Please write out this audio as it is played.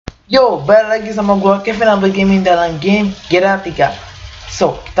Yo, balik lagi sama gua Kevin Ambil Gaming dalam game GTA 3.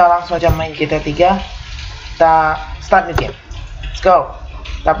 So, kita langsung aja main GTA 3. Kita start new game. Let's go.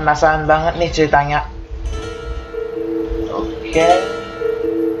 Kita penasaran banget nih ceritanya. Oke.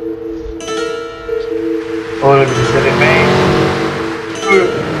 Oh, lebih sering main.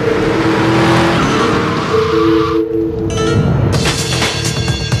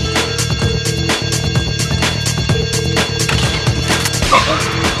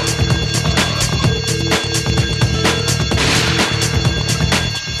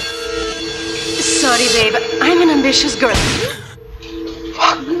 Sorry, babe. I'm an ambitious girl.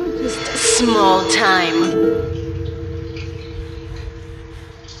 You're just small time.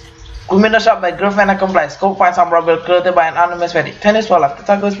 Women are shot by girlfriend accomplice. Go find some rebel created by an anonymous wedding. Tennis for life.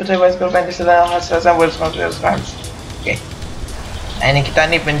 Kita goes betrayed by his girlfriend. This is the house and will responsible for crimes. Oke. Nah ini kita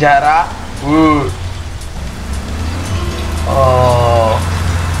nih penjara. Oh.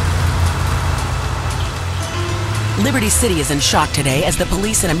 Liberty City is in shock today as the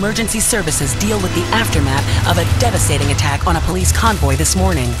police and emergency services deal with the aftermath of a devastating attack on a police convoy this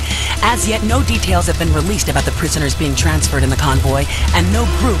morning. As yet, no details have been released about the prisoners being transferred in the convoy, and no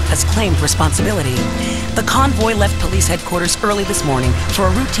group has claimed responsibility. The convoy left police headquarters early this morning for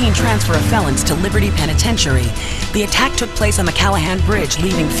a routine transfer of felons to Liberty Penitentiary. The attack took place on the Callahan Bridge,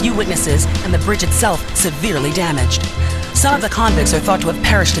 leaving few witnesses and the bridge itself severely damaged. Some of the convicts are thought to have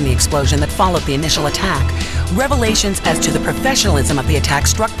perished in the explosion that followed the initial attack. Revelations as to the professionalism of the attack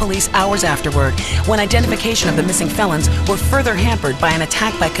struck police hours afterward, when identification of the missing felons were further hampered by an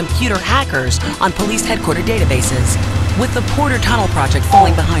attack by computer hackers on police headquarters databases. With the Porter Tunnel project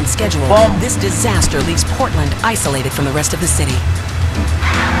falling behind schedule, this disaster leaves Portland isolated from the rest of the city.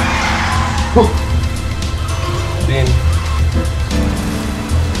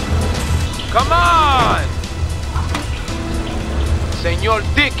 Come on! Señor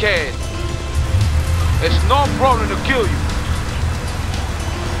Dickhead! It's no problem to kill you.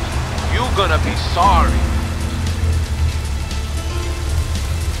 You're gonna be sorry.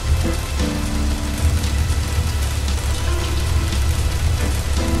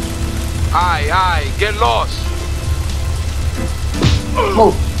 Aye, get lost.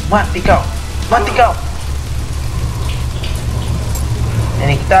 Move, mati kau.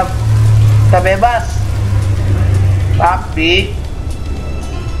 Ini kita bebas. Tapi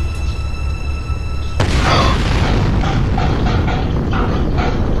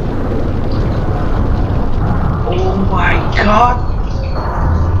oh my god,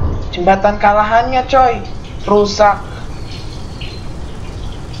 jembatan kalahannya coy rusak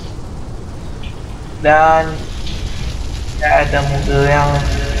dan ya ada mobil yang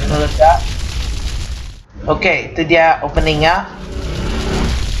meledak. Oke, itu dia openingnya.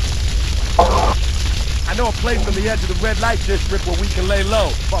 I know a place on the edge of the red light district where we can lay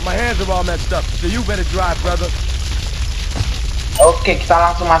low, but my hands are all messed up, so you better drive, brother. Oke, kita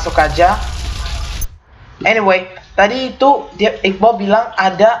langsung masuk aja. Anyway, tadi itu Iqbal bilang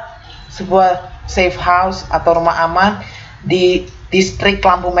ada sebuah safe house atau rumah aman di distrik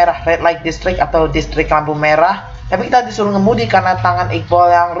lampu merah, red light district atau distrik lampu merah. Tapi kita disuruh ngemudi karena tangan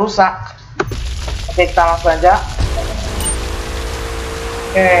Iqbal yang rusak. Oke, kita langsung aja.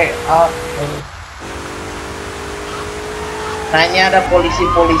 Oke, nah ini ada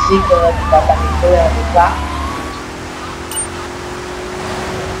polisi-polisi ke tempat itu yang rusak.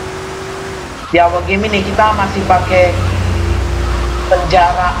 Di awal game ini kita masih pakai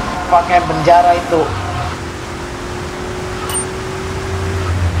penjara itu.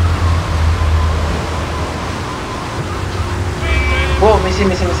 Wow, misi.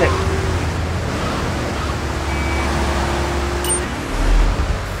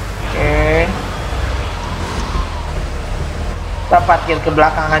 Oke. Kita parkir ke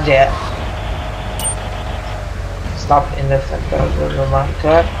belakang aja ya. Stop in the center of the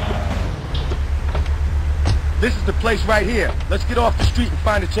market. This is the place right here. Let's get off the street and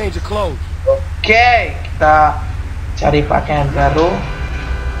find a change of clothes. Oke, kita cari pakaian baru.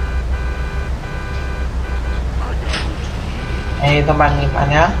 Ini tempat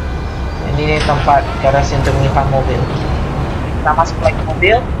menyimpannya. Ini tempat garasi untuk menyimpan mobil. Kita masuk lagi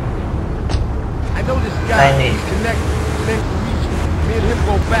mobil. I know this guy. Ini. Me and him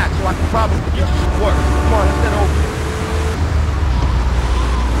go back, so I can probably get you some work. Come on, let's head over.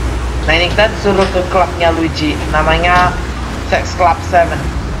 Nah ini kita disuruh ke klubnya Luigi, namanya Sex Club 7.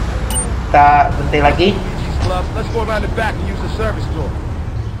 Kita berhenti lagi. Let's go around the back and use the service door.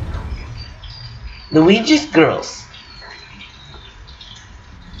 Luigi's Girls.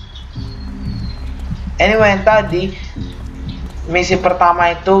 Anyway, yang tadi misi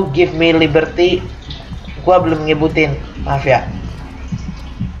pertama itu Give Me Liberty, gua belum nyebutin, maaf ya.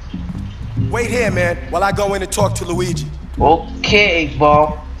 Wait here, man, while I go in and talk to Luigi. Oke,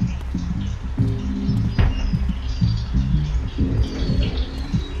 Iqbal.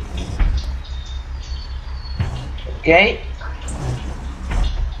 Oke.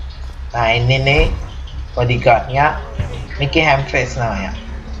 Nah, ini nih bodyguardnya, Mickey Hamface namanya.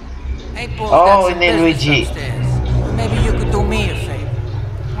 Hey, boy, Oh, got some ini business Luigi. upstairs. Maybe you could do me a favor.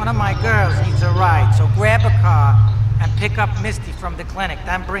 One of my girls needs a ride, so grab a car and pick up Misty from the clinic,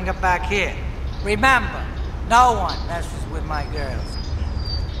 then bring her back here. Remember, no one messes with my girls.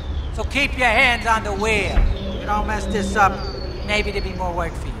 So keep your hands on the wheel. You don't mess this up, maybe there'll be more work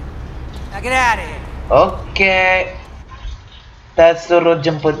for you. Now get out of here. Oke. Kita suruh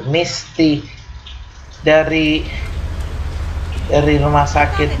jemput Misty dari rumah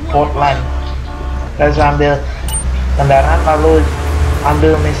sakit Portland. Kita harus ambil kendaraan lalu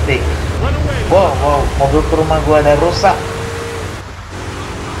ambil Misty. Wow, mobil ke rumah gua ada rusak.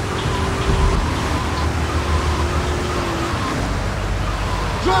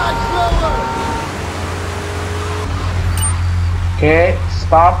 Oke,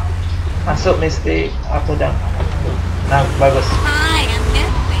 stop. Masuk Misty. Aku udah. Nah, bagus.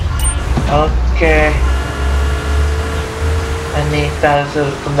 Oke. Ini kita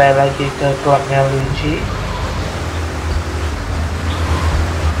suruh kembali lagi ke klubnya Luigi.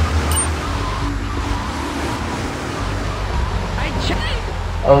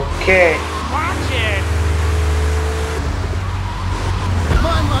 Oke.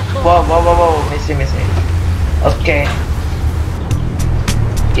 Wow, misi. Oke.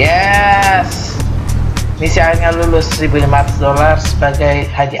 Yes. Misi akhirnya lulus, $1.500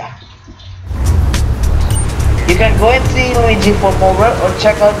 sebagai hadiah. You can go and see Luigi for more work or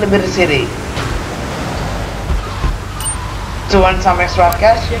check out Liberty City. To earn some extra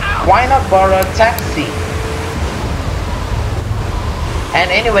cash, why not borrow a taxi? And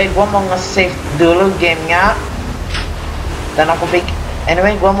anyway, gua mau nge-save dulu gamenya. Dan aku pikir,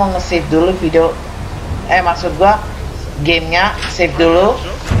 anyway, gua mau nge-save dulu video. Maksud gua, gamenya save dulu.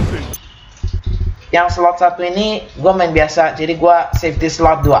 Yang slot 1 ini gua main biasa, jadi gua save di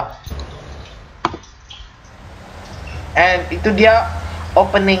slot 2. And itu dia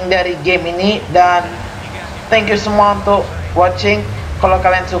opening dari game ini. Dan thank you semua untuk watching. Kalau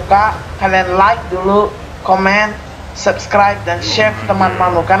kalian suka, kalian like dulu, comment, subscribe, dan share ke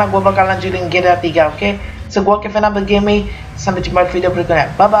teman-temanmu, karena gue bakal lanjutin GTA 3, oke? So, gue Kevin Abel Gaming. Sampai jumpa di video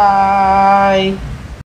berikutnya. Bye-bye.